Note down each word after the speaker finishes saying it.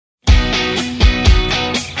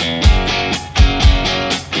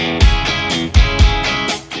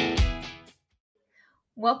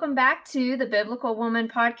Welcome back to the Biblical Woman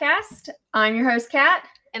Podcast. I'm your host, Kat.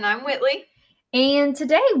 And I'm Whitley. And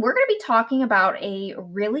today we're going to be talking about a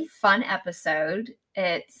really fun episode.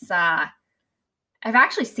 I've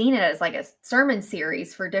actually seen it as like a sermon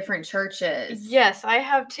series for different churches. Yes, I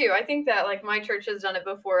have too. I think that my church has done it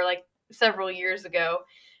before, several years ago.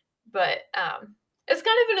 But it's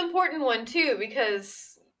kind of an important one too,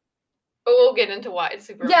 because we'll get into why it's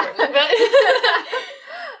super important.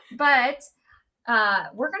 But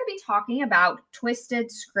we're going to be talking about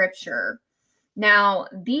twisted scripture. Now,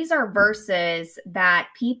 these are verses that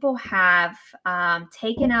people have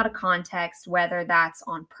taken out of context, whether that's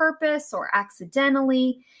on purpose or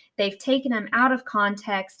accidentally. They've taken them out of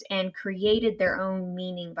context and created their own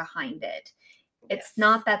meaning behind it. Yes. It's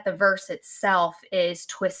not that the verse itself is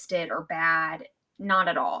twisted or bad, not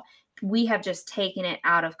at all. We have just taken it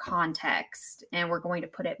out of context, and we're going to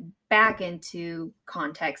put it back into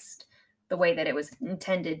context the way that it was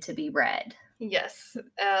intended to be read. Yes.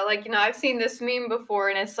 I've seen this meme before,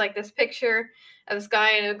 and it's like this picture of this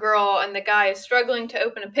guy and a girl, and the guy is struggling to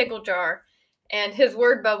open a pickle jar, and his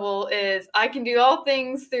word bubble is, "I can do all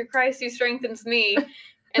things through Christ who strengthens me."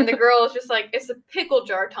 And the girl is just like, "It's a pickle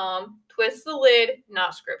jar, Tom. Twist the lid,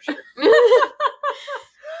 not scripture."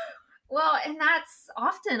 Well, and that's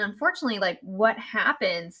often, unfortunately, what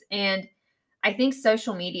happens. And I think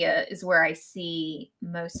social media is where I see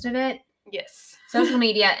most of it. Yes. Social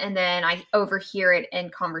media, and then I overhear it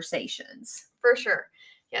in conversations. For sure.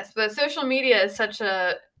 Yes, but social media is such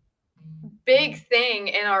a big thing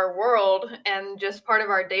in our world and just part of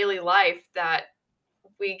our daily life that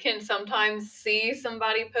we can sometimes see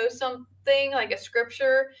somebody post something like a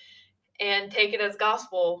scripture and take it as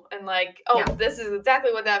gospel and this is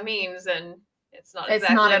exactly what that means, and it's not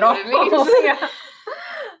exactly what it means. Yeah.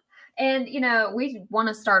 And, we want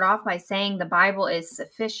to start off by saying the Bible is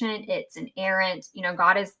sufficient. It's inerrant.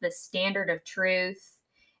 God is the standard of truth.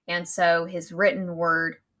 And so his written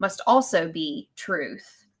word must also be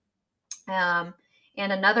truth. And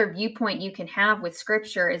another viewpoint you can have with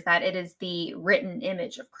scripture is that it is the written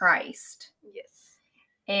image of Christ. Yes.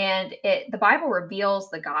 And the Bible reveals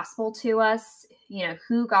the gospel to us,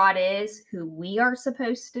 who God is, who we are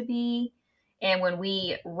supposed to be. And when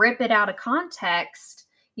we rip it out of context,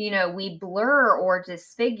 we blur or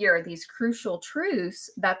disfigure these crucial truths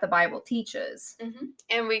that the Bible teaches. Mm-hmm.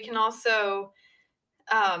 And we can also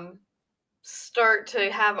start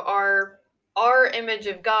to have our image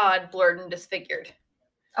of God blurred and disfigured.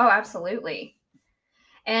 Oh, absolutely.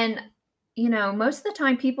 And, most of the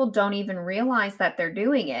time people don't even realize that they're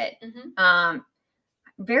doing it. Mm-hmm.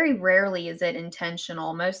 Very rarely is it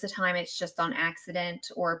intentional. Most of the time it's just on accident,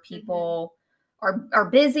 or people are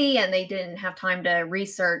busy and they didn't have time to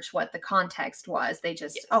research what the context was. They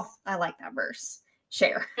just, Oh, I like that verse.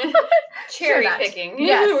 Share. Cherry picking.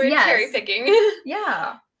 Yes, We're cherry picking.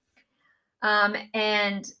 Yeah.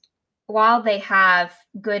 And while they have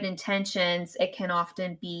good intentions, it can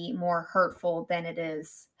often be more hurtful than it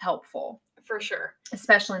is helpful. For sure.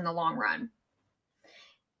 Especially in the long run.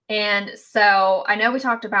 And so I know we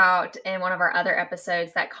talked about in one of our other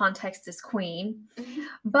episodes that context is queen,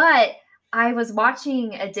 but I was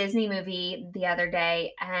watching a Disney movie the other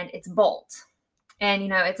day, and it's Bolt. And,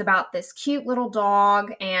 it's about this cute little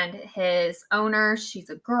dog and his owner. She's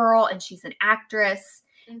a girl and she's an actress.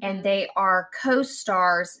 Mm-hmm. And they are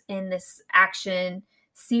co-stars in this action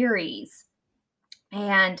series.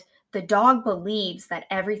 And the dog believes that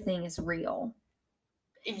everything is real.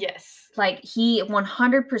 Yes. He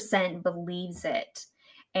 100% believes it.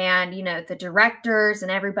 And, the directors and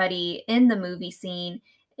everybody in the movie scene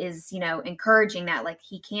is, encouraging that.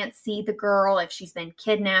 He can't see the girl if she's been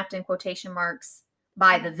kidnapped, in quotation marks,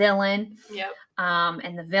 by the villain. Yep.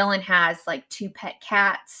 And the villain has 2 pet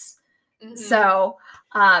cats. Mm-hmm. So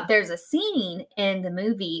there's a scene in the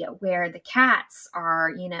movie where the cats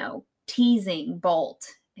are, teasing Bolt,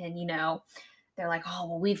 and, they're like, "Oh,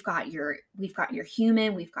 well, we've got your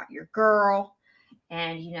human, we've got your girl."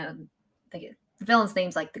 And, the villain's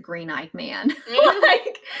name's the Green-Eyed Man.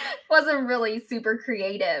 Wasn't really super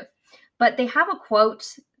creative. But they have a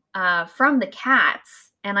quote from the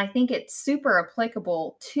cats, and I think it's super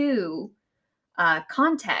applicable to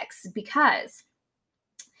context, because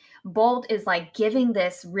Bolt is giving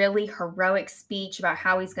this really heroic speech about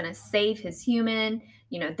how he's going to save his human.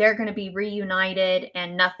 They're going to be reunited,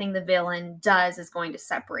 and nothing the villain does is going to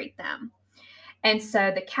separate them. And so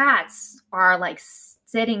the cats are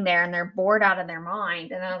sitting there, and they're bored out of their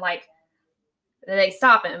mind. And they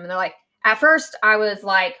stop him, and they're like, at first I was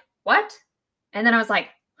like, "What?" And then I was like,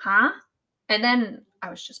 "Huh?" And then I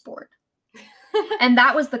was just bored. And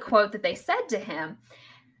that was the quote that they said to him.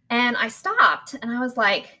 And I stopped and I was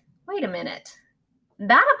like, wait a minute.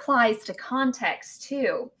 That applies to context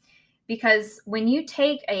too. Because when you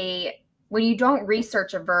don't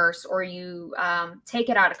research a verse or you take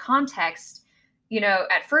it out of context,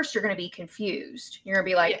 at first you're going to be confused. You're going to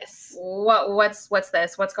be like, Yes. what's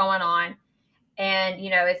this? What's going on? And,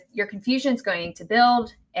 if your confusion's going to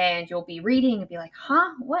build and you'll be reading and be like,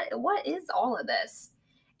 huh, what is all of this?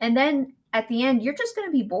 And then at the end, you're just going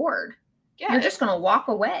to be bored. Yeah, You're just going to walk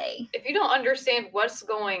away. If you don't understand what's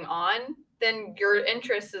going on, then your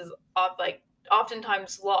interest is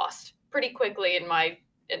oftentimes lost pretty quickly in my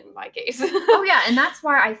case. Oh yeah, and that's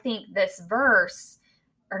why I think this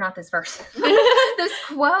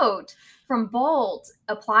quote from Bolt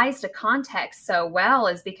applies to context so well,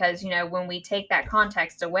 is because, when we take that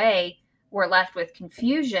context away, we're left with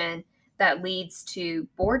confusion that leads to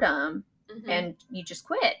boredom, and you just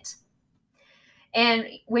quit. And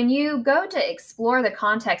when you go to explore the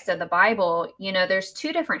context of the Bible, there's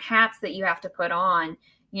two different hats that you have to put on.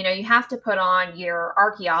 You have to put on your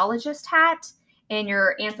archaeologist hat and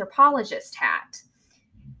your anthropologist hat.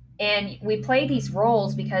 And we play these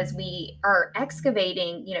roles because we are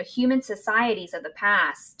excavating, human societies of the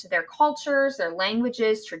past, their cultures, their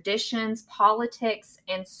languages, traditions, politics,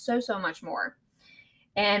 and so much more.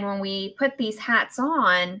 And when we put these hats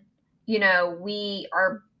on, we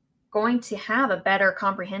are going to have a better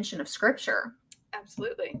comprehension of Scripture.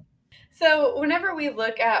 Absolutely. So whenever we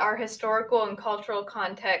look at our historical and cultural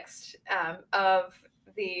context of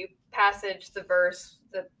the passage, the verse,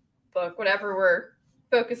 the book, whatever we're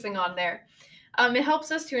focusing on there, it helps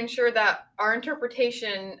us to ensure that our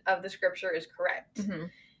interpretation of the Scripture is correct.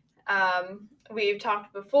 Mm-hmm. We've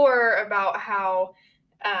talked before about how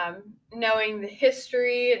knowing the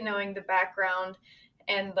history, knowing the background,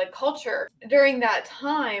 and the culture during that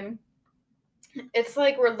time, it's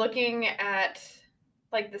like we're looking at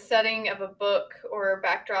the setting of a book or a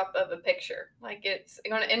backdrop of a picture. Like it's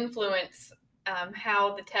going to influence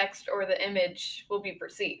how the text or the image will be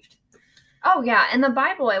perceived. Oh yeah, and the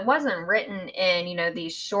Bible, it wasn't written in,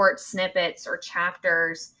 these short snippets or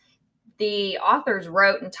chapters. The authors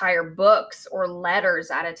wrote entire books or letters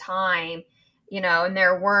at a time, and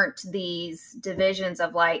there weren't these divisions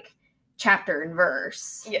of chapter and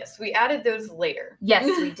verse. Yes, we added those later. Yes,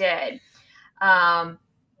 we did. And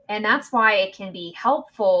that's why it can be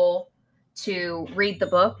helpful to read the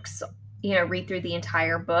books, read through the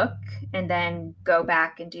entire book and then go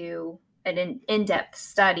back and do an in-depth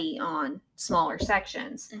study on smaller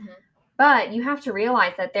sections. Mm-hmm. But you have to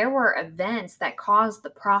realize that there were events that caused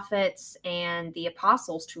the prophets and the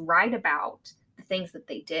apostles to write about the things that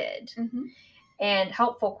they did. Mm-hmm. And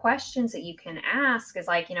helpful questions that you can ask is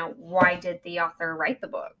why did the author write the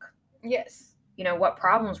book? Yes. What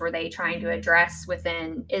problems were they trying to address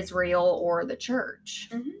within Israel or the church?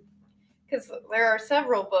 Because there are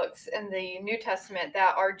several books in the New Testament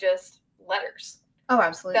that are just letters. Oh,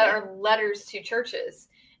 absolutely. That are letters to churches.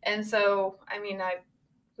 And so,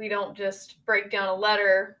 we don't just break down a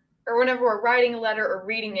letter, or whenever we're writing a letter or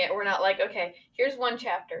reading it, we're not like, okay, here's one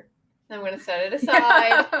chapter. I'm going to set it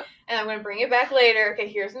aside, and I'm going to bring it back later. Okay,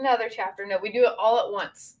 here's another chapter. No, we do it all at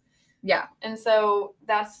once. Yeah. And so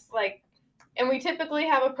that's and we typically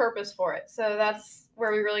have a purpose for it. So that's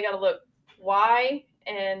where we really got to look why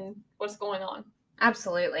and what's going on.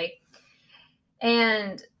 Absolutely.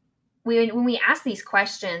 And when we ask these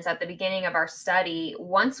questions at the beginning of our study,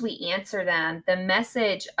 once we answer them, the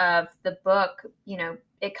message of the book,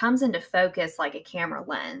 it comes into focus like a camera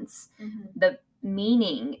lens. Mm-hmm. The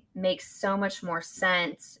meaning makes so much more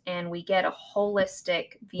sense, and we get a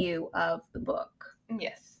holistic view of the book.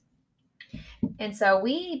 Yes. And so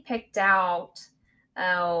we picked out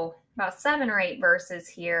about 7 or 8 verses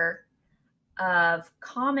here of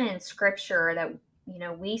common scripture that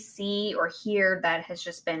we see or hear that has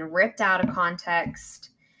just been ripped out of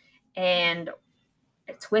context and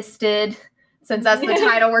twisted, since that's the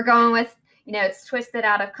title we're going with. It's twisted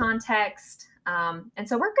out of context. And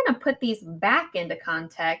so we're going to put these back into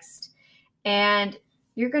context, and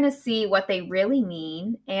you're going to see what they really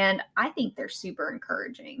mean. And I think they're super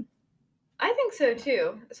encouraging. I think so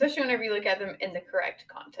too, especially whenever you look at them in the correct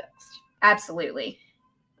context. Absolutely.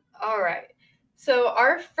 All right. So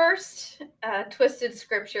our first twisted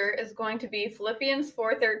scripture is going to be Philippians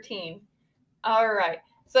 4:13. All right.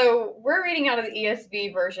 So we're reading out of the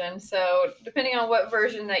ESV version. So depending on what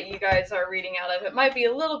version that you guys are reading out of, it might be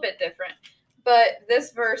a little bit different. But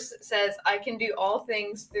this verse says, I can do all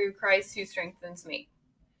things through Christ who strengthens me.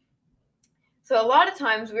 So a lot of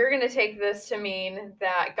times we're going to take this to mean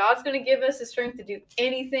that God's going to give us the strength to do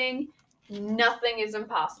anything. Nothing is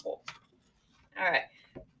impossible. All right.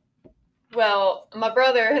 Well, my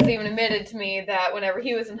brother has even admitted to me that whenever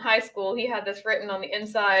he was in high school, he had this written on the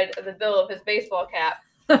inside of the bill of his baseball cap.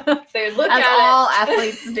 So you'd look As at all it.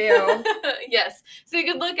 athletes do. Yes. So you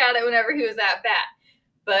could look at it whenever he was at bat.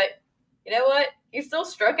 But you know what? He still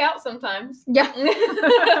struck out sometimes. Yeah.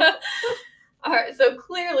 All right. So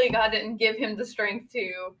clearly God didn't give him the strength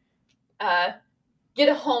to get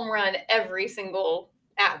a home run every single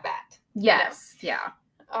at bat. Yes. Yeah.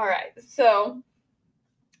 All right. So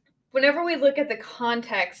whenever we look at the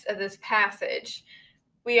context of this passage,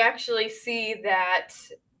 we actually see that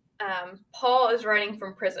Paul is writing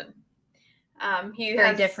from prison. He Very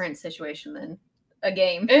has different situation than a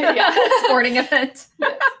game. Yeah. Sporting event.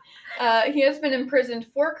 Yes. He has been imprisoned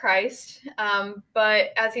for Christ, but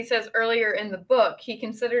as he says earlier in the book, he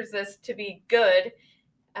considers this to be good,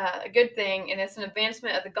 a good thing, and it's an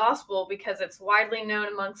advancement of the gospel because it's widely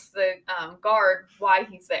known amongst the guard why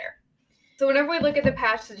he's there. So whenever we look at the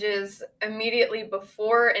passages immediately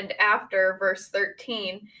before and after verse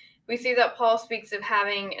 13, we see that Paul speaks of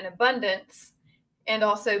having an abundance and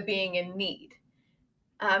also being in need.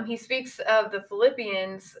 He speaks of the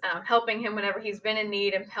Philippians helping him whenever he's been in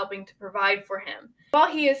need and helping to provide for him.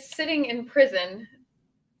 While he is sitting in prison,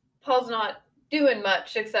 Paul's not doing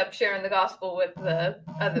much except sharing the gospel with the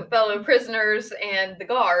fellow prisoners and the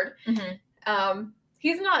guard. Mm-hmm.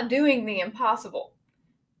 He's not doing the impossible,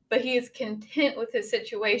 but he is content with his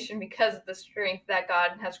situation because of the strength that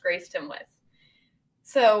God has graced him with.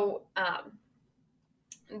 So,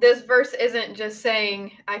 this verse isn't just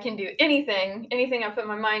saying I can do anything I put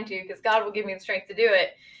my mind to because God will give me the strength to do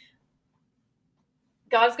it.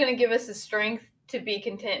 God's going to give us the strength to be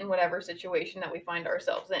content in whatever situation that we find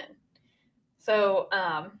ourselves in. So,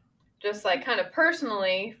 just like kind of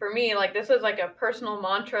personally for me, like this was like a personal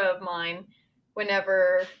mantra of mine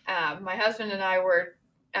whenever my husband and I were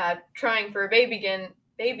trying for a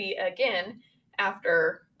baby again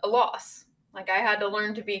after a loss. Like I had to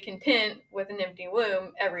learn to be content with an empty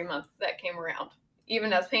womb every month that came around,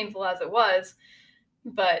 even as painful as it was.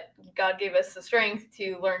 But God gave us the strength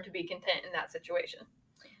to learn to be content in that situation.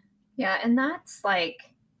 Yeah, and that's like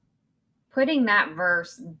putting that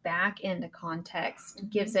verse back into context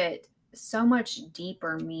gives it so much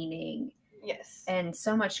deeper meaning. Yes. And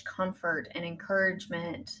so much comfort and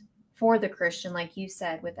encouragement for the Christian, like you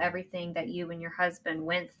said, with everything that you and your husband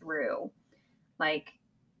went through. Like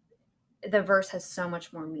the verse has so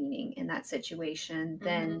much more meaning in that situation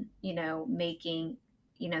than, making,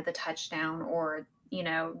 the touchdown or,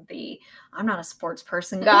 I'm not a sports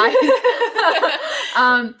person, guys.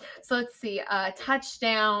 So let's see,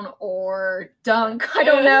 touchdown or dunk. I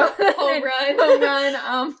don't know. Home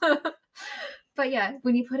run. But yeah,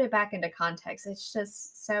 when you put it back into context, it's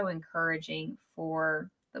just so encouraging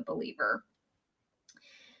for the believer.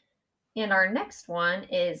 And our next one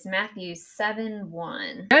is Matthew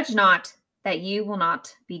 7:1. Judge not, that you will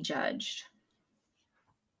not be judged.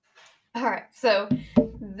 All right, so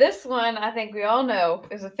this one I think we all know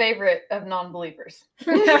is a favorite of non-believers.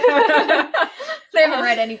 They haven't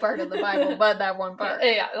read any part of the Bible but that one part.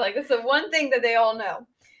 Yeah, like it's the one thing that they all know.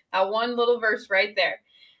 That one little verse right there.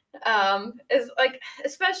 Is like,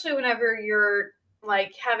 especially whenever you're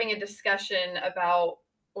like having a discussion about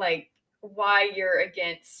like why you're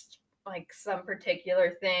against like some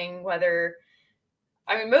particular thing,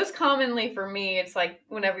 most commonly for me, it's like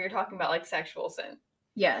whenever you're talking about like sexual sin.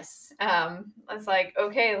 Yes. It's like,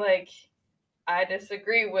 okay, like I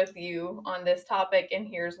disagree with you on this topic and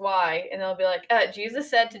here's why. And they'll be like, Jesus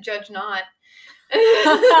said to judge not.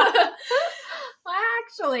 Well,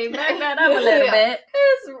 actually, back that up a little bit.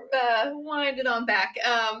 Let's wind it on back.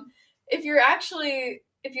 If you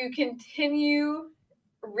continue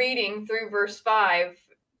reading through verse 5,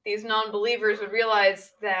 these non-believers would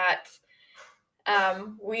realize that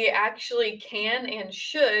we actually can and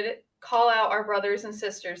should call out our brothers and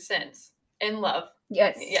sisters' sins in love.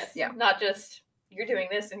 Yes. Yeah. Not just you're doing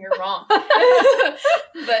this and you're wrong.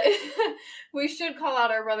 But we should call out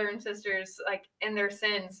our brother and sisters like in their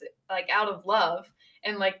sins, like out of love,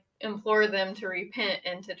 and like implore them to repent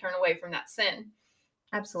and to turn away from that sin.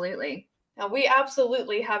 Absolutely. Now, we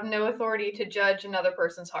absolutely have no authority to judge another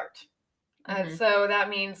person's heart. So that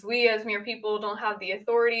means we as mere people don't have the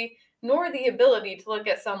authority nor the ability to look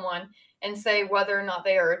at someone and say whether or not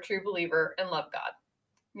they are a true believer and love God.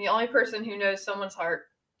 The only person who knows someone's heart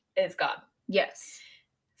is God. Yes.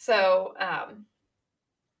 So, I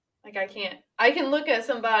can look at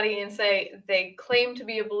somebody and say they claim to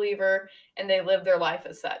be a believer and they live their life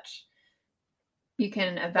as such. You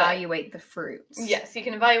can evaluate the fruits. Yes, you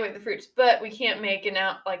can evaluate the fruits, but we can't make an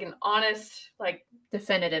honest, like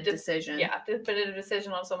definitive decision. Yeah, definitive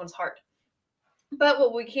decision on someone's heart. But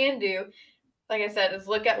what we can do, like I said, is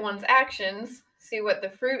look at one's actions, see what the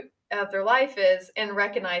fruit of their life is, and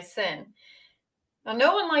recognize sin. Now,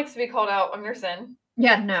 no one likes to be called out on their sin.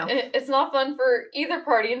 Yeah, no. It's not fun for either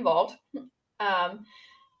party involved.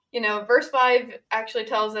 Verse 5 actually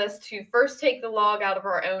tells us to first take the log out of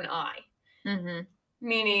our own eye. Mm-hmm.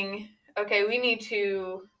 Meaning, okay, we need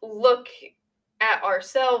to look at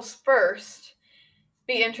ourselves first,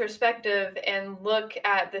 be introspective, and look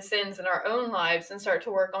at the sins in our own lives and start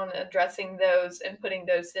to work on addressing those and putting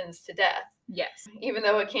those sins to death. Yes. Even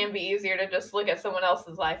though it can be easier to just look at someone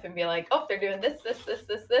else's life and be like, oh, they're doing this.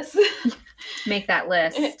 Make that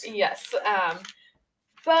list. Yes.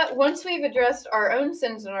 But once we've addressed our own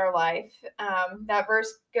sins in our life, that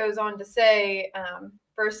verse goes on to say,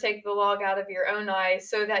 first take the log out of your own eye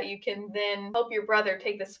so that you can then help your brother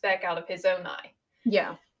take the speck out of his own eye.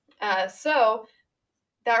 Yeah. So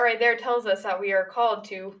that right there tells us that we are called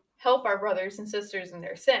to help our brothers and sisters in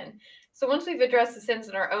their sin. So once we've addressed the sins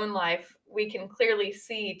in our own life, we can clearly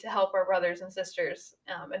see to help our brothers and sisters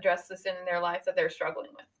address the sin in their life that they're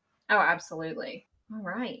struggling with. Oh, absolutely. All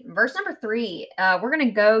right. Verse number 3, we're going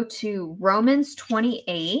to go to Romans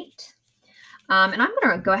 28. And I'm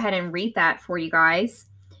going to go ahead and read that for you guys.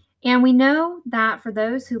 And we know that for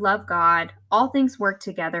those who love God, all things work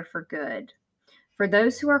together for good, for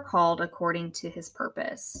those who are called according to his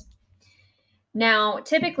purpose. Now,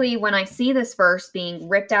 typically when I see this verse being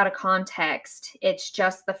ripped out of context, it's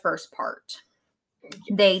just the first part.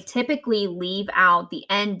 They typically leave out the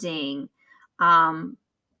ending,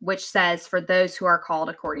 which says, for those who are called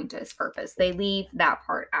according to his purpose. They leave that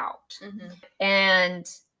part out. Mm-hmm. And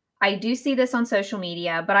I do see this on social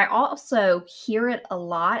media, but I also hear it a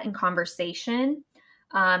lot in conversation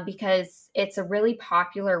because it's a really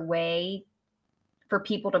popular way for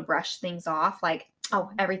people to brush things off. Like, oh,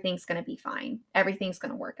 everything's going to be fine. Everything's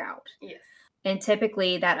going to work out. Yes. And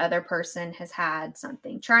typically that other person has had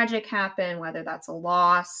something tragic happen, whether that's a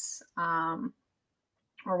loss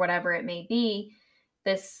or whatever it may be.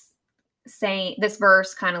 This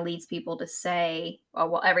verse kind of leads people to say, oh,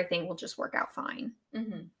 well, everything will just work out fine.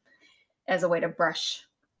 Mm-hmm. As a way to brush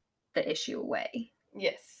the issue away.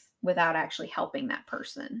 Yes. Without actually helping that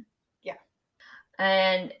person. Yeah.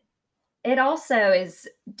 And it also is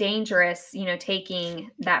dangerous,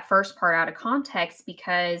 taking that first part out of context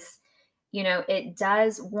because,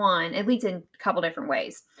 it leads in a couple different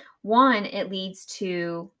ways. One, it leads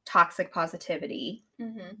to toxic positivity,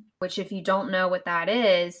 mm-hmm. which if you don't know what that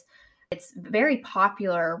is, it's very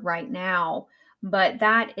popular right now, but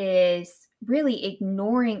that is really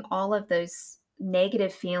ignoring all of those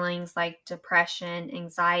negative feelings like depression,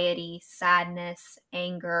 anxiety, sadness,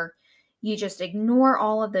 anger. You just ignore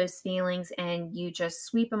all of those feelings and you just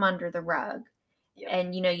sweep them under the rug. Yep.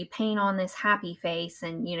 And, you paint on this happy face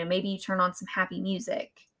and, maybe you turn on some happy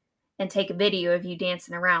music and take a video of you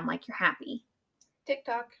dancing around like you're happy.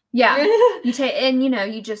 TikTok. Yeah.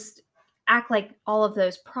 You just act like all of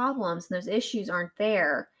those problems and those issues aren't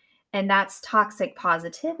there. And that's toxic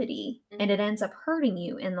positivity. Mm-hmm. And it ends up hurting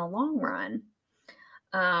you in the long run.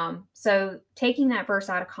 So taking that verse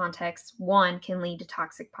out of context, 1, can lead to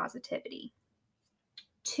toxic positivity.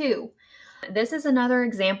 2, this is another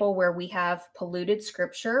example where we have polluted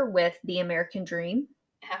scripture with the American dream.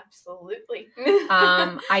 Absolutely.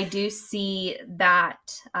 I do see that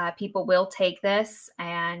people will take this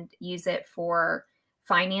and use it for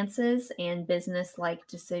finances and business-like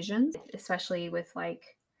decisions, especially with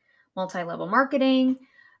multi-level marketing.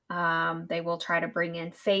 They will try to bring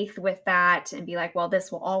in faith with that and be like, well,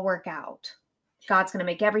 this will all work out. God's going to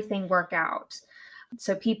make everything work out.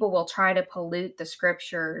 So people will try to pollute the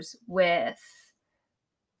scriptures with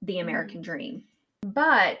the American dream.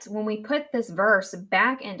 But when we put this verse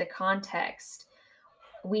back into context,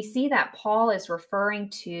 we see that Paul is referring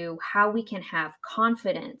to how we can have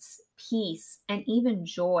confidence, peace, and even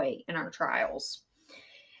joy in our trials.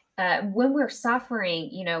 When we're suffering,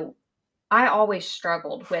 I always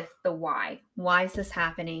struggled with the why. Why is this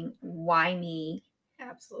happening? Why me?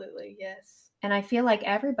 Absolutely, yes. And I feel like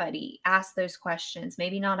everybody asks those questions,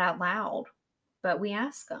 maybe not out loud, but we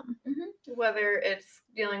ask them. Mm-hmm. Whether it's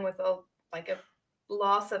dealing with a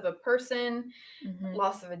loss of a person, mm-hmm.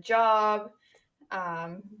 loss of a job,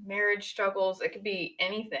 marriage struggles, it could be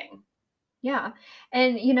anything. Yeah.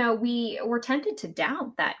 And, we're tempted to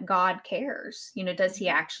doubt that God cares. Does he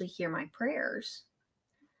actually hear my prayers?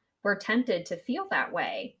 We're tempted to feel that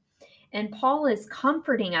way. And Paul is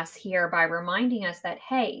comforting us here by reminding us that,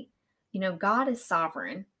 hey, God is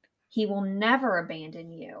sovereign. He will never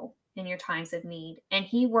abandon you in your times of need. And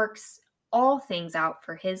he works all things out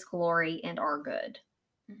for his glory and our good.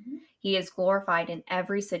 Mm-hmm. He is glorified in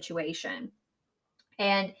every situation.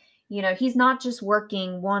 And, he's not just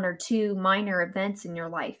working one or two minor events in your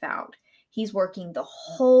life out. He's working the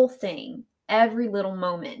whole thing, every little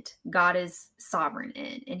moment. God is sovereign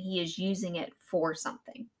in, and he is using it for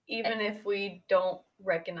something. Even if we don't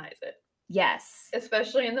recognize it. Yes.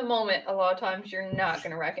 Especially in the moment, a lot of times you're not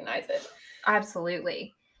going to recognize it.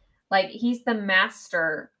 Absolutely. Like, he's the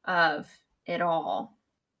master of it all.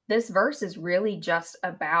 This verse is really just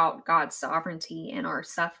about God's sovereignty and our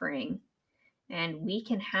suffering. And we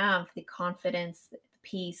can have the confidence, the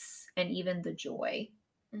peace, and even the joy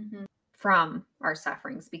from our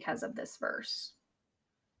sufferings because of this verse.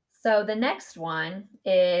 So the next one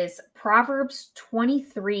is Proverbs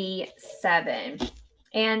 23:7.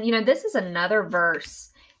 And, this is another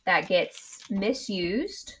verse that gets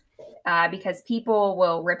misused because people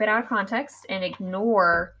will rip it out of context and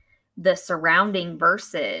ignore the surrounding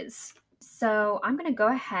verses. So I'm going to go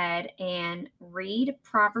ahead and read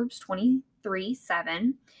Proverbs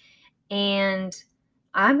 23:7. And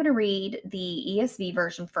I'm going to read the ESV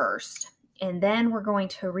version first. And then we're going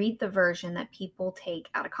to read the version that people take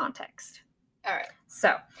out of context. All right.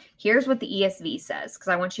 So here's what the ESV says, because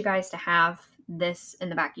I want you guys to have this in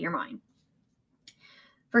the back of your mind.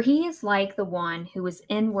 For he is like the one who is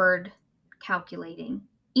inward calculating.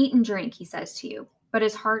 Eat and drink, he says to you, but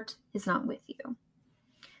his heart is not with you.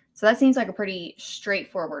 So that seems like a pretty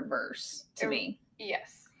straightforward verse to me.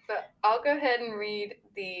 Yes. But I'll go ahead and read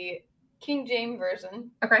the King James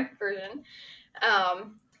version. Okay.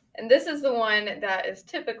 And this is the one that is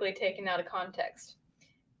typically taken out of context.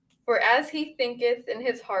 For as he thinketh in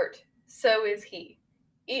his heart, so is he.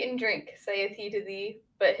 Eat and drink, saith he to thee,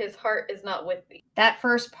 but his heart is not with thee. That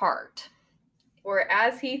first part. For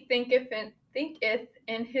as he thinketh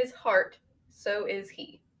in his heart, so is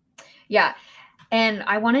he. Yeah. And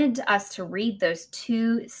I wanted us to read those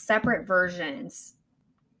two separate versions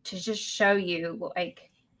to just show you,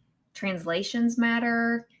 like, translations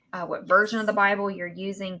matter. What version of the Bible you're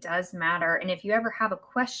using does matter. And if you ever have a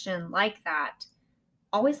question like that,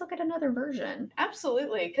 always look at another version.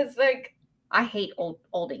 Absolutely. Because, like, I hate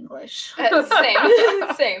old English.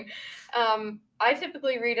 Same. I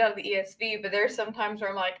typically read out of the ESV, but there's some times where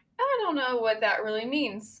I'm like, I don't know what that really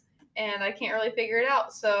means. And I can't really figure it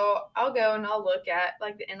out. So I'll go and I'll look at,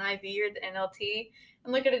 like, the NIV or the NLT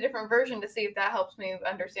and look at a different version to see if that helps me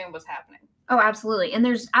understand what's happening. Oh, absolutely. And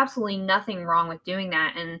there's absolutely nothing wrong with doing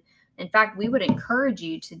that. And in fact, we would encourage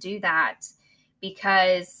you to do that,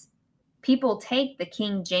 because people take the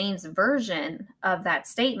King James version of that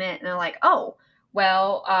statement and they're like, oh,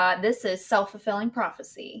 well, this is self-fulfilling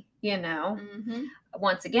prophecy.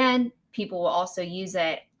 Once again, people will also use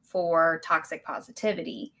it for toxic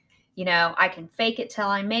positivity. I can fake it till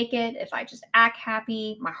I make it. If I just act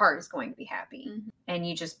happy, my heart is going to be happy. And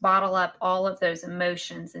you just bottle up all of those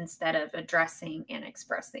emotions instead of addressing and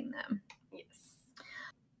expressing them. Yes.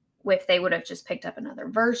 If they would have just picked up another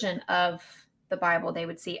version of the Bible, they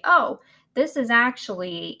would see, oh, this is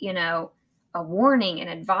actually, a warning and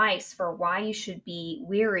advice for why you should be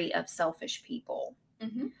weary of selfish people.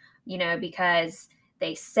 Because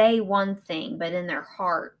they say one thing, but in their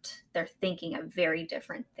heart, they're thinking a very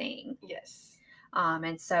different thing. Yes.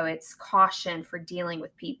 And so it's caution for dealing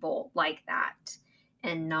with people like that,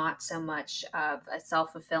 and not so much of a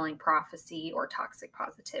self-fulfilling prophecy or toxic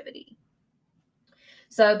positivity.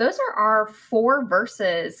 So those are our 4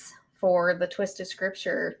 verses for the Twisted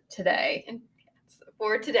Scripture today.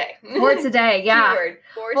 For today. For today, yeah. Keyword.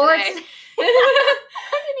 For today.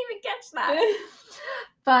 I didn't even catch that.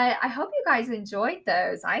 But I hope you guys enjoyed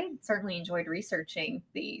those. I certainly enjoyed researching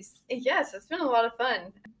these. Yes, it's been a lot of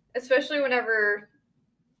fun. Especially whenever,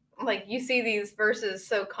 like, you see these verses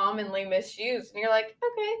so commonly misused. And you're like,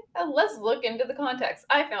 okay, let's look into the context.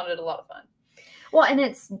 I found it a lot of fun. Well, and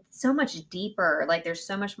it's so much deeper. Like, there's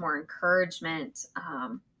so much more encouragement,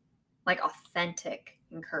 like authentic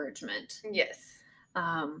encouragement. Yes.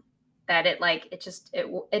 That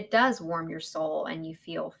it does warm your soul and you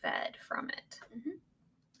feel fed from it.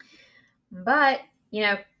 But,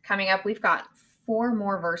 coming up, we've got 4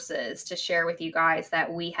 more verses to share with you guys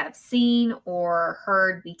that we have seen or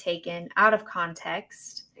heard be taken out of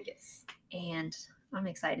context. Yes. And I'm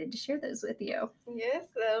excited to share those with you. Yes,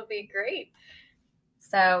 that'll be great.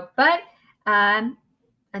 So, but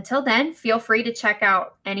until then, feel free to check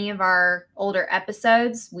out any of our older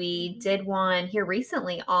episodes. We did one here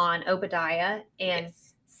recently on Obadiah and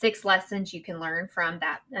 6 lessons you can learn from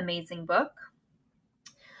that amazing book.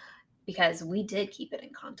 Because we did keep it in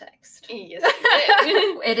context. Yes, we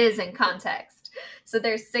did. It is in context. So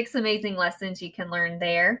there's 6 amazing lessons you can learn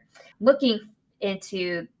there. Looking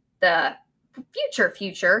into the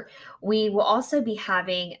future, we will also be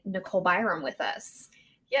having Nicole Byram with us.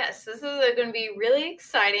 Yes, this is going to be really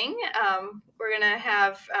exciting. We're going to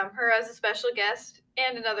have her as a special guest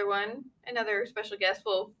and another special guest.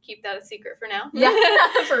 We'll keep that a secret for now. Yeah,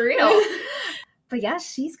 for real. But yeah,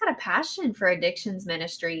 she's got a passion for addictions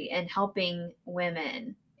ministry and helping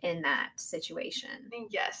women in that situation.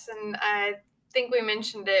 Yes, and I think we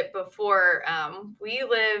mentioned it before. We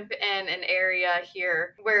live in an area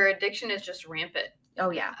here where addiction is just rampant. Oh,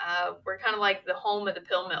 yeah. We're kind of like the home of the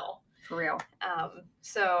pill mill. For real.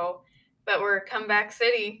 But we're Comeback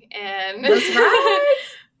City, and That's right.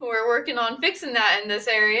 we're working on fixing that in this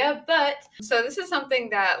area. But so this is something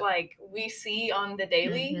that like we see on the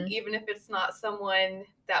daily, even if it's not someone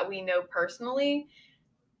that we know personally.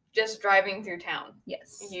 Just driving through town,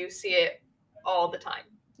 yes, you see it all the time.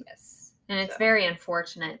 Yes, and it's very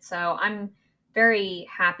unfortunate. So I'm very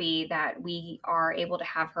happy that we are able to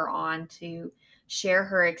have her on to share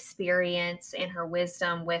her experience and her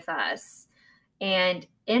wisdom with us. And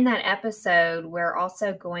in that episode, we're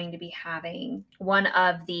also going to be having one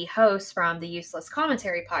of the hosts from the Useless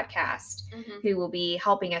Commentary podcast who will be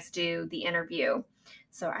helping us do the interview.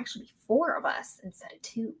 So actually 4 of us instead of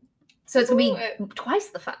 2. So it's going to be twice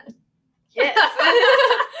the fun. Yes.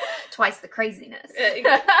 Twice the craziness.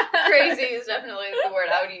 Crazy is definitely the word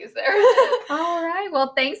I would use there. All right.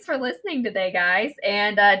 Well, thanks for listening today, guys.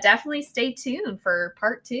 And definitely stay tuned for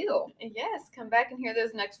part 2. Yes. Come back and hear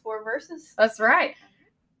those next 4 verses. That's right.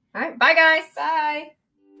 All right. Bye, guys.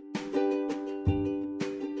 Bye.